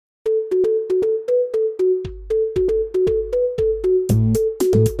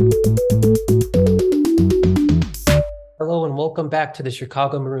welcome back to the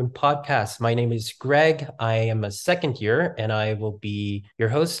Chicago Maroon podcast. My name is Greg. I am a second year and I will be your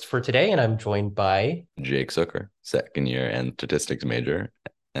host for today. And I'm joined by Jake Zucker, second year and statistics major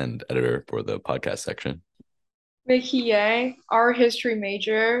and editor for the podcast section. Vicky Yang, our history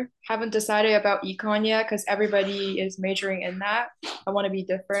major. Haven't decided about econ yet because everybody is majoring in that. I want to be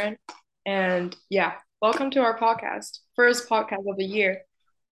different. And yeah, welcome to our podcast. First podcast of the year.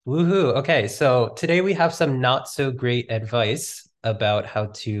 Woohoo. Okay, so today we have some not so great advice about how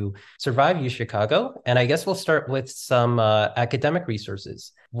to survive U Chicago. And I guess we'll start with some academic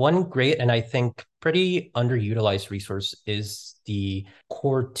resources. One great and I think pretty underutilized resource is the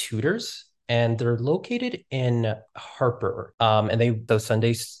core tutors, and they're located in Harper. And those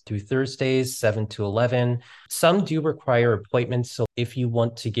Sundays through Thursdays, 7 to 11. Some do require appointments. So if you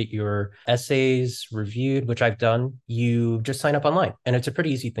want to get your essays reviewed, which I've done, you just sign up online, and it's a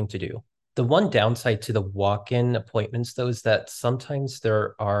pretty easy thing to do. The one downside to the walk-in appointments, though, is that sometimes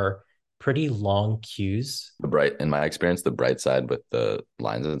there are pretty long queues. In my experience, the bright side with the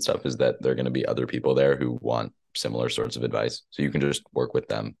lines and stuff is that there are going to be other people there who want similar sorts of advice. So you can just work with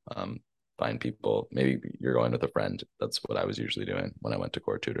them. Find people. Maybe you're going with a friend. That's what I was usually doing when I went to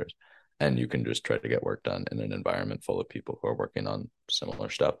core tutors. And you can just try to get work done in an environment full of people who are working on similar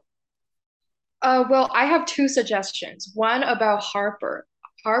stuff. Well, I have two suggestions. One about Harper.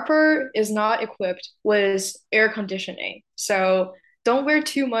 Harper is not equipped with air conditioning. So don't wear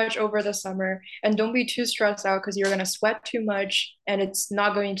too much over the summer and don't be too stressed out because you're going to sweat too much and it's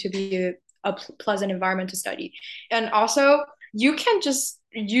not going to be a pleasant environment to study. And also, you can just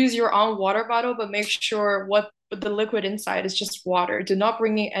use your own water bottle, but make sure what the liquid inside is just water. Do not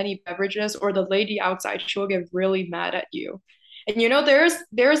bring in any beverages, or the lady outside, she'll get really mad at you. And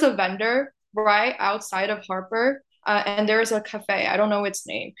there's a vendor right outside of Harper, and there's a cafe. I don't know its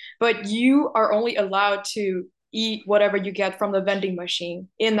name, but you are only allowed to eat whatever you get from the vending machine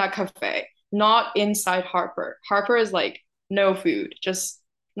in that cafe, not inside Harper. Harper is like no food, just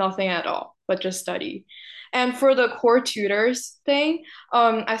nothing at all, but just study. And for the core tutors thing,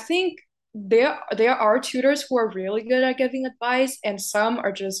 I think there are tutors who are really good at giving advice, and some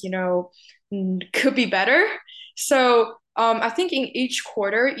are just could be better. So I think in each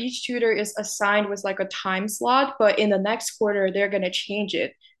quarter, each tutor is assigned with like a time slot, but in the next quarter, they're gonna change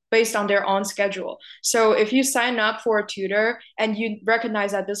it based on their own schedule. So if you sign up for a tutor and you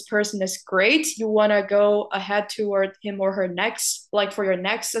recognize that this person is great, you want to go ahead toward him or her next, like for your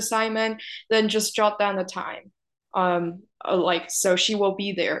next assignment, then just jot down the time. Like so she will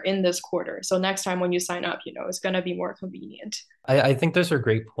be there in this quarter. So next time when you sign up, it's gonna be more convenient. I think those are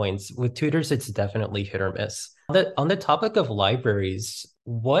great points. With tutors, it's definitely hit or miss. On the topic of libraries,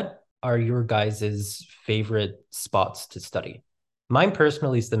 what are your guys' favorite spots to study? Mine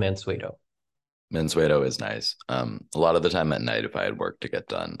personally is the Mansueto. Mansueto is nice. A lot of the time at night, if I had work to get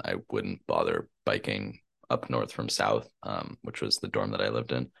done, I wouldn't bother biking up north from south, which was the dorm that I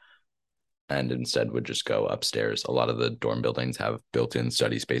lived in, and instead would just go upstairs. A lot of the dorm buildings have built-in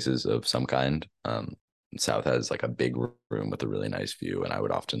study spaces of some kind. South has like a big room with a really nice view, and I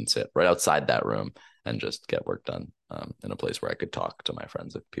would often sit right outside that room and just get work done in a place where I could talk to my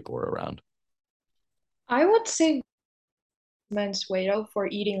friends if people were around. I would say Mansueto for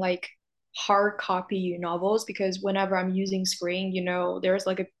eating like hard copy novels because whenever I'm using screen, there's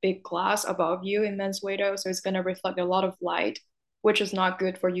like a big glass above you in Mansueto, so it's gonna reflect a lot of light, which is not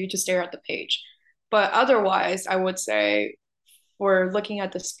good for you to stare at the page. But otherwise, I would say for looking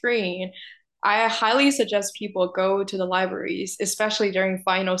at the screen, I highly suggest people go to the libraries, especially during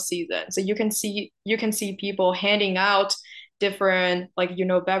final season. So you can see people handing out different like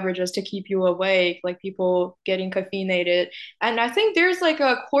beverages to keep you awake, like people getting caffeinated. And I think there's like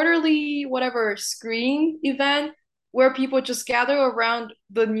a quarterly whatever screen event where people just gather around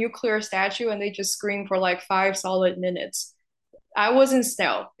the nuclear statue and they just scream for like 5 solid minutes. I was in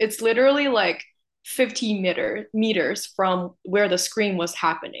Snell. It's literally like 50 meters from where the scream was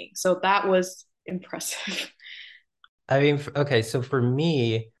happening. So that was impressive. I mean, okay, so for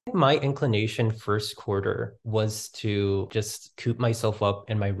me, my inclination first quarter was to just coop myself up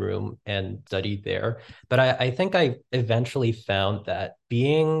in my room and study there. But I think I eventually found that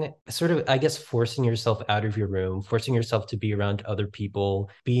being sort of, I guess, forcing yourself out of your room, forcing yourself to be around other people,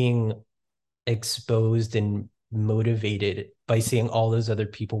 being exposed and motivated by seeing all those other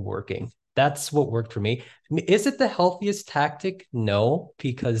people working. That's what worked for me. Is it the healthiest tactic? No,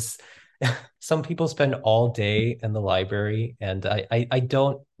 because some people spend all day in the library, and I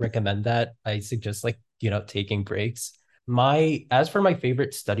don't recommend that. I suggest like, taking breaks. As for my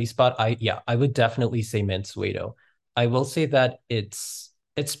favorite study spot, I would definitely say Mansueto. I will say that it's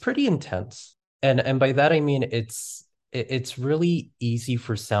pretty intense. And by that I mean it's really easy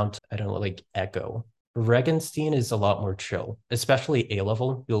for sound to, I don't know, like echo. Regenstein is a lot more chill, especially A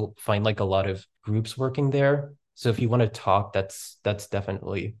level. You'll find like a lot of groups working there. So if you want to talk, that's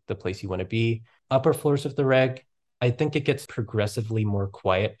definitely the place you want to be. Upper floors of the reg, I think it gets progressively more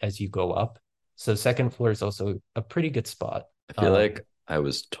quiet as you go up. So second floor is also a pretty good spot. I feel like I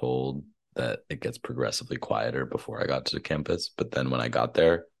was told that it gets progressively quieter before I got to the campus, but then when I got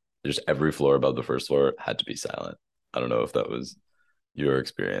there, just every floor above the first floor had to be silent. I don't know if that was your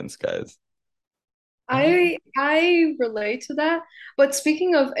experience, guys. I relate to that. But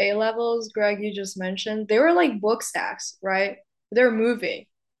speaking of A levels, Greg, you just mentioned, they were like book stacks, right? They're moving,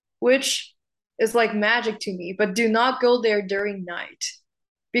 which is like magic to me, but do not go there during night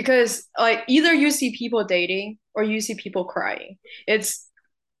because like either you see people dating or you see people crying. It's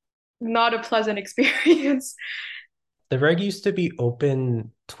not a pleasant experience. The reg used to be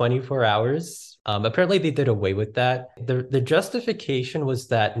open 24 hours. Apparently, they did away with that. The justification was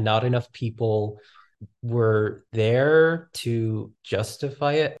that not enough people were there to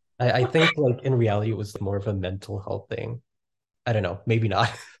justify it. I think, like, in reality, it was more of a mental health thing. I don't know, maybe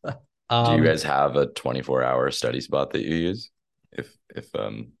not. Do you um, guys have a 24-hour study spot that you use if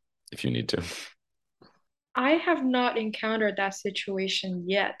you need to? I have not encountered that situation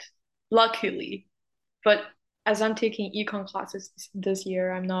yet, luckily. But as I'm taking econ classes this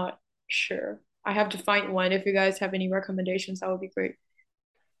year, I'm not sure. I have to find one. If you guys have any recommendations, that would be great.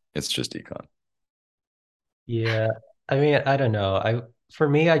 It's just econ. yeah, I mean, I don't know. For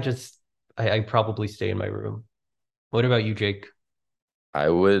me, I probably stay in my room. What about you, Jake? I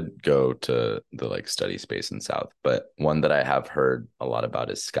would go to the like study space in South, but one that I have heard a lot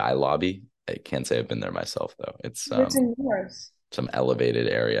about is Sky Lobby. I can't say I've been there myself though. It's What's in yours? some elevated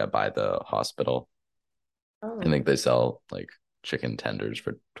area by the hospital. I Oh. think they sell like chicken tenders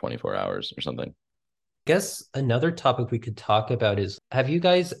for 24 hours or something. Guess another topic we could talk about is do you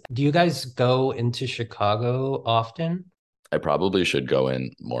guys go into Chicago often? I probably should go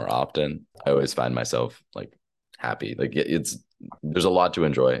in more often. I always find myself like happy. Like it's there's a lot to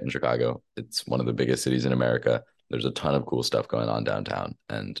enjoy in Chicago. It's one of the biggest cities in America. There's a ton of cool stuff going on downtown,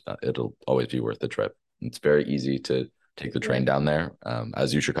 and it'll always be worth the trip. It's very easy to take the Yeah. train down there.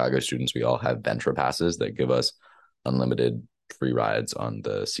 As you Chicago students, we all have Ventra passes that give us unlimited free rides on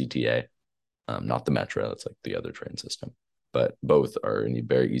the CTA, not the Metro. That's like the other train system, but both are a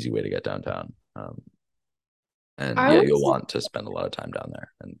very easy way to get downtown. And I yeah, would you'll say want to spend a lot of time down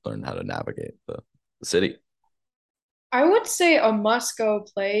there and learn how to navigate the city. I would say a must-go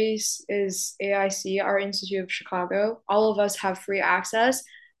place is AIC, our Institute of Chicago. All of us have free access,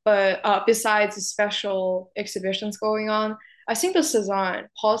 but besides the special exhibitions going on, I think the Cezanne,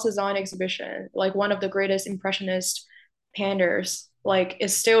 Paul Cezanne exhibition, like one of the greatest impressionist painters, like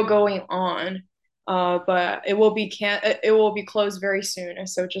is still going on. But it will be closed very soon. And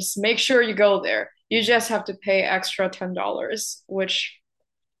so just make sure you go there. You just have to pay extra $10, which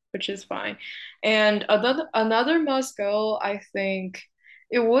is fine. And another must go, I think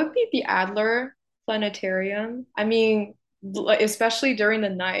it would be the Adler Planetarium. I mean, especially during the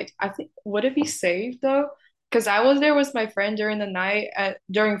night. I think would it be safe though? Because I was there with my friend during the night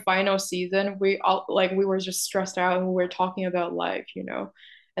during final season. We were just stressed out and we were talking about life,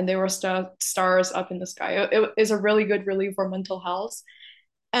 and there were stars up in the sky. It is a really good relief for mental health.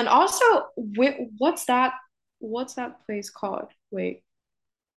 And also, what's that? What's that place called? Wait,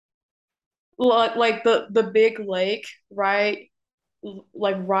 like the big lake, right?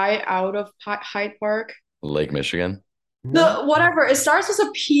 Like right out of Hyde Park. Lake Michigan. No. The whatever, it starts with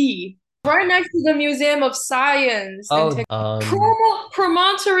a P. Right next to the Museum of Science and Oh,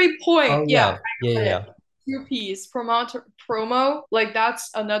 Promontory Point. oh Yeah, yeah, yeah, I yeah, got it. yeah. Two P's. Promo. Like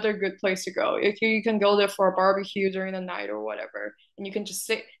that's another good place to go. If you can go there for a barbecue during the night or whatever, and you can just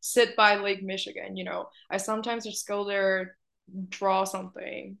sit by Lake Michigan. I sometimes just go there, draw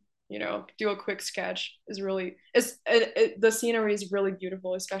something, do a quick sketch is really the scenery is really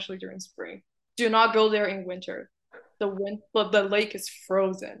beautiful, especially during spring. Do not go there in winter. The lake is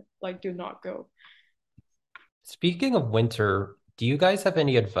frozen. Like, do not go. Speaking of winter, do you guys have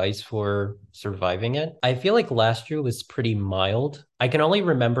any advice for surviving it? I feel like last year was pretty mild. I can only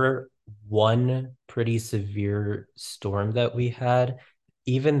remember one pretty severe storm that we had.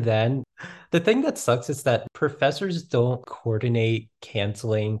 Even then, the thing that sucks is that professors don't coordinate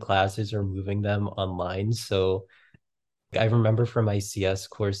canceling classes or moving them online. So I remember from my CS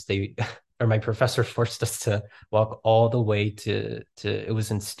course, they or my professor forced us to walk all the way to it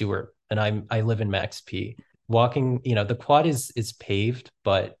was in Stewart, and I live in Max P. Walking, the quad is paved,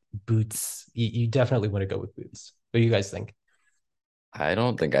 but boots, you definitely want to go with boots. What do you guys think? I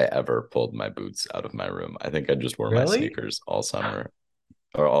don't think I ever pulled my boots out of my room. I think I just wore my Really? sneakers all summer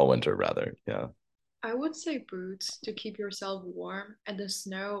or all winter rather. Yeah. I would say boots to keep yourself warm, and the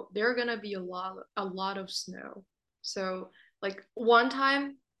snow, there are gonna be a lot of snow. So like one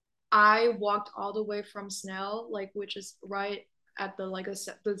time I walked all the way from Snell, like which is right at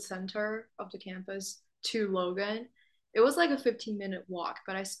the center of the campus to Logan. It was like a 15-minute walk,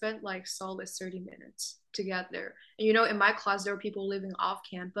 but I spent like solid 30 minutes to get there. And in my class there were people living off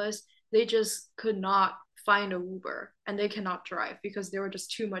campus. They just could not find a Uber and they cannot drive because there were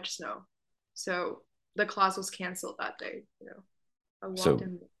just too much snow. So the class was canceled that day. I walked So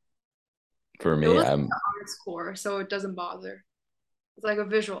in. for It me, was an arts core, so it doesn't bother. It's like a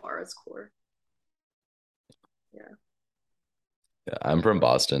visual arts core. Yeah. I'm from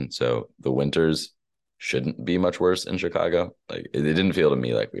Boston, so the winters shouldn't be much worse in Chicago. Like it didn't feel to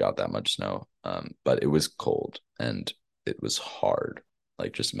me like we got that much snow. But it was cold and it was hard,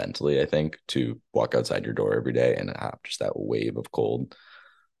 like just mentally, I think, to walk outside your door every day and have just that wave of cold.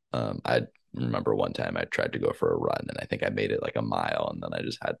 I remember one time I tried to go for a run and I think I made it like a mile and then I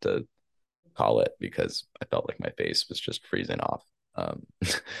just had to call it because I felt like my face was just freezing off. Um,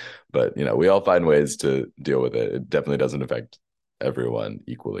 but we all find ways to deal with it. It definitely doesn't affect everyone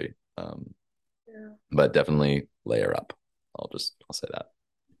equally. Yeah. But definitely layer up. I'll say that.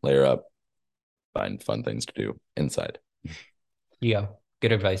 Layer up, find fun things to do inside. Yeah,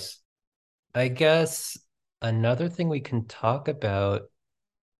 good advice. I guess another thing we can talk about.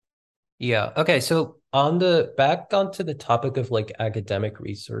 Yeah. Okay. So on the back onto the topic of like academic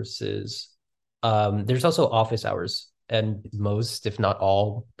resources, there's also office hours, and most, if not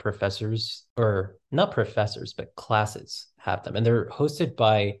all, professors, or not professors, but classes have them, and they're hosted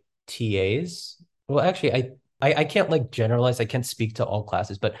by TAs. Well, actually, I can't like generalize. I can't speak to all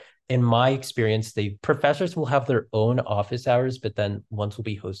classes, but in my experience, the professors will have their own office hours, but then ones will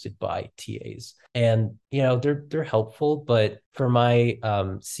be hosted by TAs. And they're helpful, but for my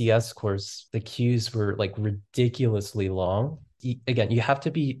CS course, the queues were like ridiculously long. Again, you have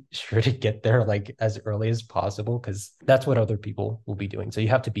to be sure to get there like as early as possible because that's what other people will be doing. So you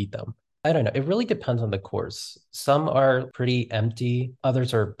have to beat them. I don't know. It really depends on the course. Some are pretty empty,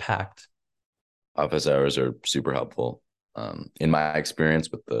 others are packed. Office hours are super helpful. In my experience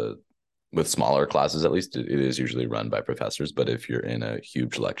with smaller classes, at least, it is usually run by professors. But if you're in a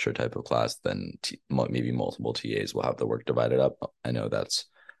huge lecture type of class, then maybe multiple TAs will have the work divided up. I know that's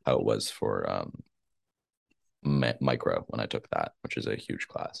how it was for micro when I took that, which is a huge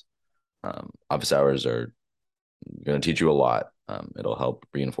class. Office hours are going to teach you a lot. It'll help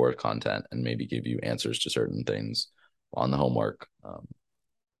reinforce content and maybe give you answers to certain things on the homework.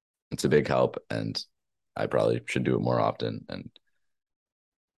 It's a big help, and I probably should do it more often. And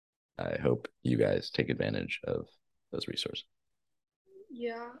I hope you guys take advantage of those resources.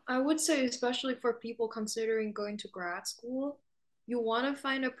 Yeah, I would say, especially for people considering going to grad school, you want to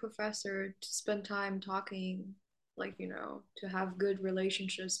find a professor to spend time talking, like, to have good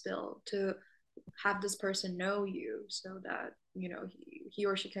relationships built, to have this person know you so that, he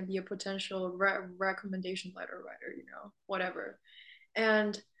or she can be a potential recommendation letter writer, whatever.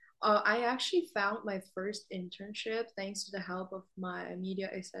 And I actually found my first internship thanks to the help of my media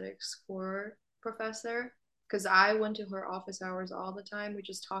aesthetics core professor. Because I went to her office hours all the time. We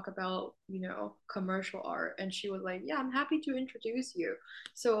just talk about, commercial art. And she was like, yeah, I'm happy to introduce you.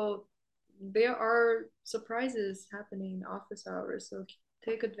 So there are surprises happening in office hours. So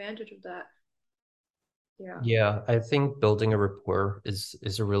take advantage of that. Yeah. Yeah, I think building a rapport is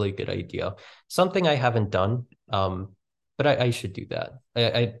a really good idea. Something I haven't done, but I should do that.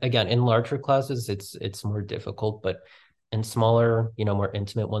 I again in larger classes it's more difficult, but in smaller, more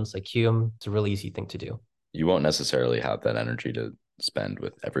intimate ones like Hume, it's a really easy thing to do. You won't necessarily have that energy to spend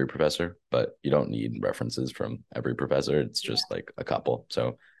with every professor, but you don't need references from every professor. It's just like a couple.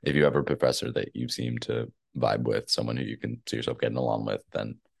 So if you have a professor that you seem to vibe with, someone who you can see yourself getting along with,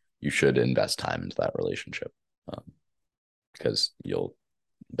 then you should invest time into that relationship um, because you'll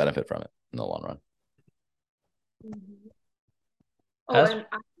benefit from it in the long run. Mm-hmm. Oh, As and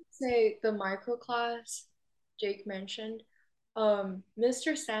I would say the micro class Jake mentioned,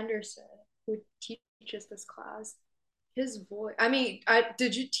 Mr. Sanderson, who teaches this class, his voice. I mean,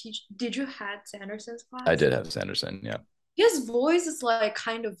 did you had Sanderson's I class? did have Sanderson. Yeah. His voice is like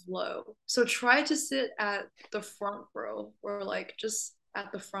kind of low. So try to sit at the front row or like just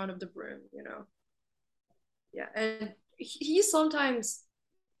at the front of the room. Yeah. And he sometimes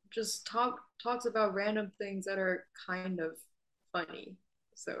just talks about random things that are kind of funny.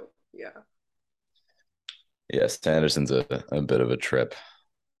 So yeah. Yes. Sanderson's a bit of a trip.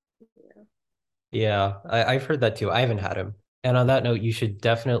 Yeah. yeah, I've heard that too. I haven't had him. And on that note, you should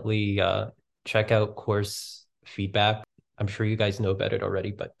definitely check out course feedback. I'm sure you guys know about it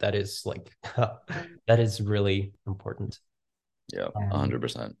already, but that is like that is really important. Yeah, Um,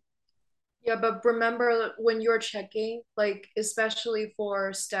 100%. Yeah, but remember when you're checking, like especially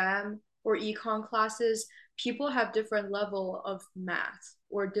for STEM or econ classes, people have different level of math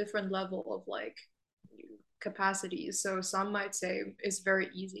or different level of like capacities. So some might say it's very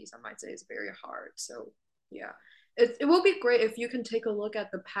easy, some might say it's very hard. So yeah, it will be great if you can take a look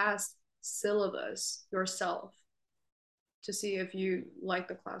at the past syllabus yourself to see if you like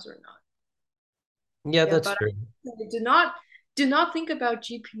the class or not. yeah, Yeah, that's but true. do not think about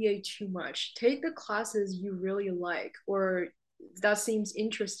GPA too much. Take the classes you really like or that seems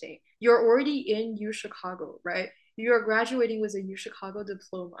interesting. You're already in U Chicago, right? You're graduating with a U Chicago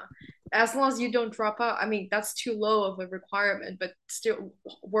diploma. As long as you don't drop out, I mean, that's too low of a requirement, but still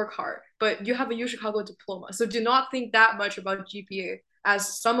work hard. But you have a U Chicago diploma. So do not think that much about GPA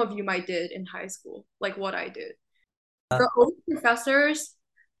as some of you might did in high school, like what I did. Uh, The old professors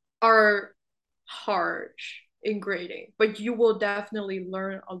are harsh in grading, but you will definitely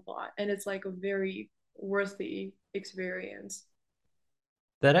learn a lot, and it's like a very worthy experience.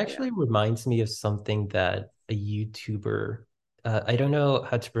 that Yeah. actually reminds me of something that a YouTuber, I don't know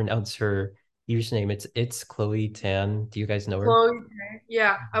how to pronounce her username. It's Chloe Tan. Do you guys know her? Chloe,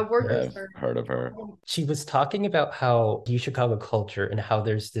 yeah, I worked Yeah, with I've her. heard of her. She was talking about how U Chicago culture and how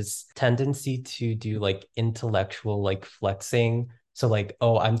there's this tendency to do like intellectual like flexing. So like,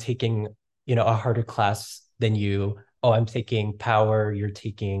 oh, I'm taking, a harder class than you. Oh, I'm taking power, you're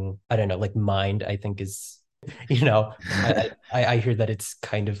taking, I don't know, like mind, I think is, you know, I hear that it's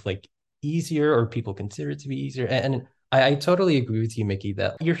kind of like easier or people consider it to be easier. And I totally agree with you, Mickey,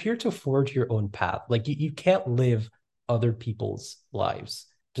 that you're here to forge your own path. Like you can't live other people's lives.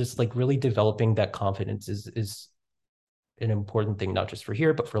 Just like really developing that confidence is an important thing, not just for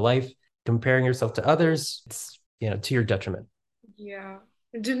here, but for life. Comparing yourself to others, it's to your detriment. Yeah.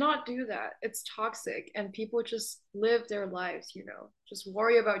 Do not do that. It's toxic, and people just live their lives, Just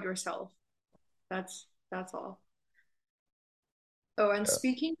worry about yourself. That's all. Oh, and Yeah.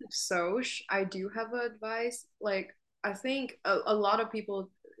 speaking of Soch, I do have advice. Like, I think a lot of people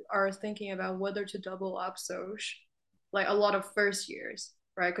are thinking about whether to double up Soch, like a lot of first years,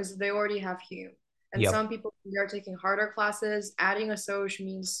 right? Because they already have Hume. And Yep. some people are taking harder classes. Adding a Soch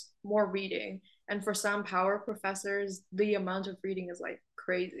means more reading. And for some power professors, the amount of reading is like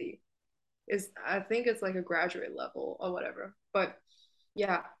crazy. I think it's like a graduate level or whatever. But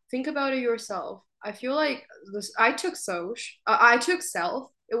yeah, think about it yourself. I feel like this. I took Soch. I took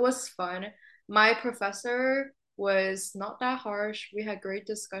Self. It was fun. My professor was not that harsh. We had great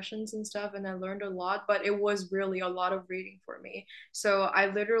discussions and stuff, and I learned a lot. But it was really a lot of reading for me. So I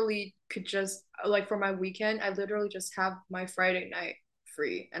literally could just like for my weekend, I literally just have my Friday night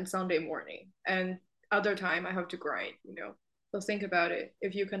free and Sunday morning, and other time I have to grind. So think about it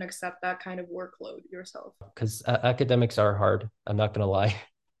if you can accept that kind of workload yourself. Because academics are hard. I'm not gonna lie.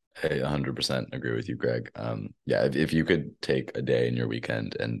 I 100% agree with you, Greg. Yeah, if you could take a day in your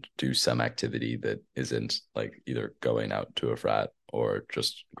weekend and do some activity that isn't like either going out to a frat or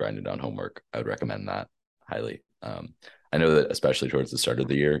just grinding down homework, I would recommend that highly. I know that especially towards the start of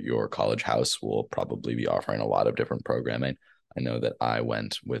the year, your college house will probably be offering a lot of different programming. I know that I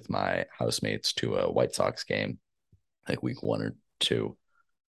went with my housemates to a White Sox game, like week 1 or 2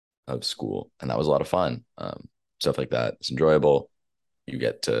 of school, and that was a lot of fun. Stuff like that. It's enjoyable. You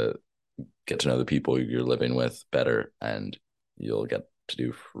get to know the people you're living with better, and you'll get to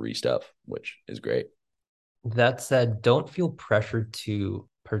do free stuff, which is great. That said, don't feel pressured to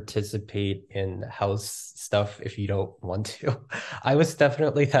participate in house stuff if you don't want to. I was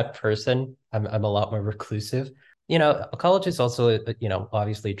definitely that person. I'm a lot more reclusive. College is also,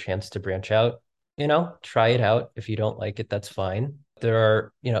 obviously a chance to branch out. Try it out. If you don't like it, that's fine. There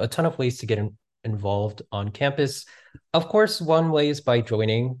are, a ton of ways to get involved on campus. Of course, one way is by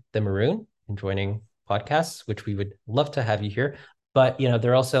joining the Maroon and joining podcasts, which we would love to have you here. But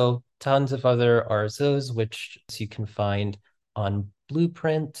there are also tons of other RSOs which you can find on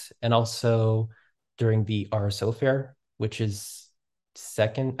Blueprint and also during the RSO fair, which is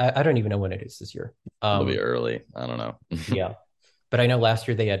second. I don't even know when it is this year. It'll be early. I don't know. Yeah, but I know last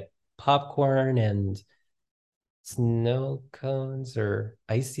year they had popcorn and snow cones or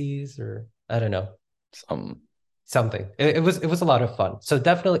ices or I don't know Some something. It was a lot of fun. So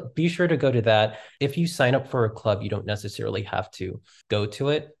definitely be sure to go to that. If you sign up for a club, you don't necessarily have to go to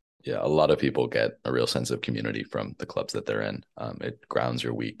it. Yeah, a lot of people get a real sense of community from the clubs that they're in. It grounds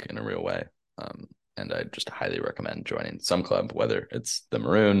your week in a real way. And I just highly recommend joining some club, whether it's the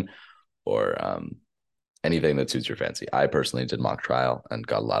Maroon or anything that suits your fancy. I personally did mock trial and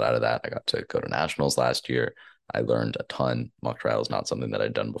got a lot out of that. I got to go to nationals last year. I learned a ton. Mock trial is not something that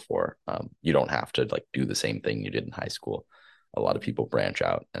I'd done before. You don't have to like do the same thing you did in high school. A lot of people branch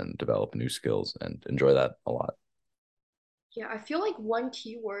out and develop new skills and enjoy that a lot. Yeah, I feel like one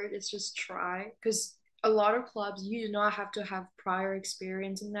key word is just try, because a lot of clubs you do not have to have prior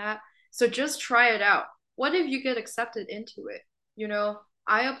experience in that. So just try it out. What if you get accepted into it? You know,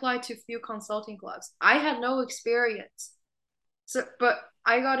 I applied to few consulting clubs. I had no experience. So, but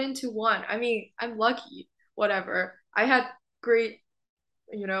I got into one. I mean, I'm lucky, whatever. I had great,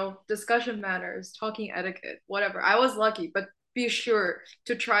 discussion manners, talking etiquette, whatever. I was lucky, but be sure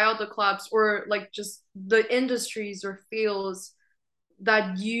to try out the clubs or like just the industries or fields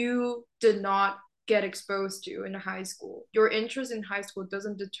that you did not get exposed to in high school. Your interest in high school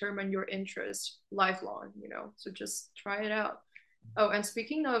doesn't determine your interest lifelong. So just try it out. Oh, and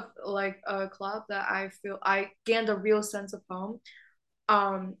speaking of like a club that I feel I gained a real sense of home,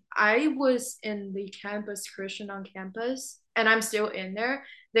 I was in the campus Christian on campus, and I'm still in there.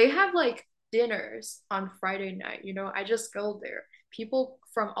 They have like dinners on Friday night. I just go there. People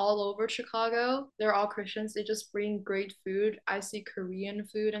from all over Chicago, they're all Christians. They just bring great food. I see Korean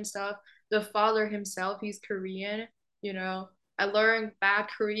food and stuff. The father himself, he's Korean. You know, I learned bad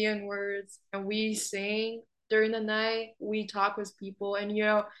Korean words, and we sing during the night. We talk with people, and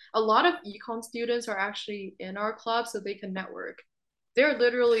a lot of econ students are actually in our club, so they can network. They're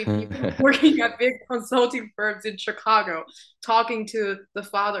literally people working at big consulting firms in Chicago talking to the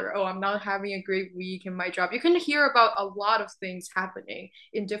father. Oh, I'm not having a great week in my job. You can hear about a lot of things happening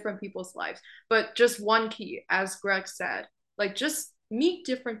in different people's lives. But just one key, as Greg said, like just meet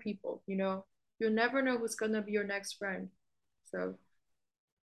different people. You'll never know who's going to be your next friend. So,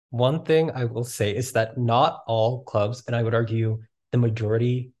 One thing I will say is that not all clubs, and I would argue the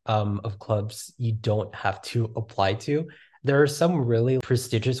majority of clubs, you don't have to apply to. There are some really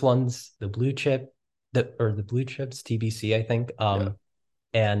prestigious ones, the Blue Chip, the Blue Chips, TBC, I think, Yeah.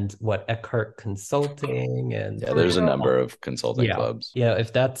 and what Eckhart Consulting and Yeah, there's a number of consulting clubs. Yeah,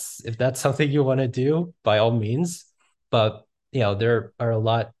 if that's something you want to do, by all means. But there are a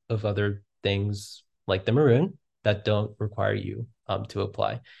lot of other things like the Maroon that don't require you to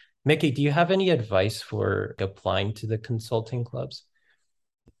apply. Mickey, do you have any advice for applying to the consulting clubs?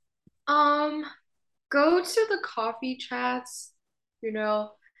 um, go to the coffee chats,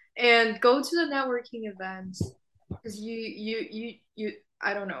 and go to the networking events, because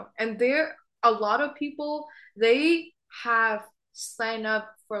I don't know. And there a lot of people, they have signed up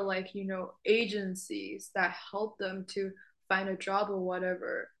for like, agencies that help them to find a job or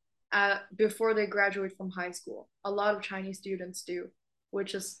whatever before they graduate from high school. A lot of Chinese students do,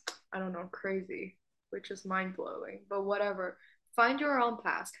 which is, I don't know, crazy, which is mind blowing, but whatever. Find your own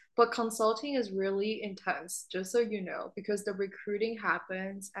path. But consulting is really intense, just so you know, because the recruiting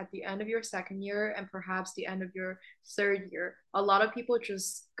happens at the end of your second year and perhaps the end of your third year. A lot of people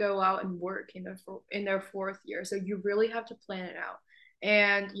just go out and work in their fourth year, so you really have to plan it out.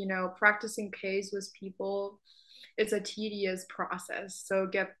 And practicing case with people, it's a tedious process.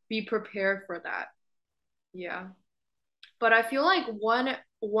 So be prepared for that. Yeah. But I feel like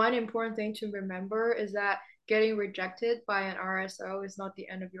one important thing to remember is that getting rejected by an RSO is not the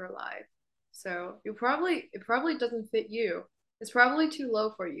end of your life. So it probably doesn't fit you. It's probably too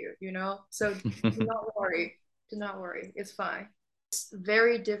low for you. So do not worry. Do not worry. It's fine. It's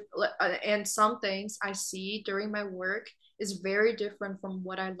very different, and some things I see during my work is very different from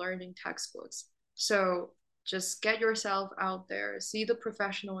what I learned in textbooks. So just get yourself out there, see the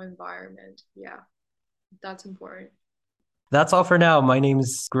professional environment. Yeah, that's important. That's all for now. My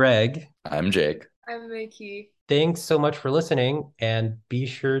name's Greg. I'm Jake. I'm Mickey. Thanks so much for listening, and be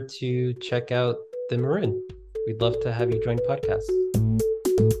sure to check out the Maroon. We'd love to have you join podcasts.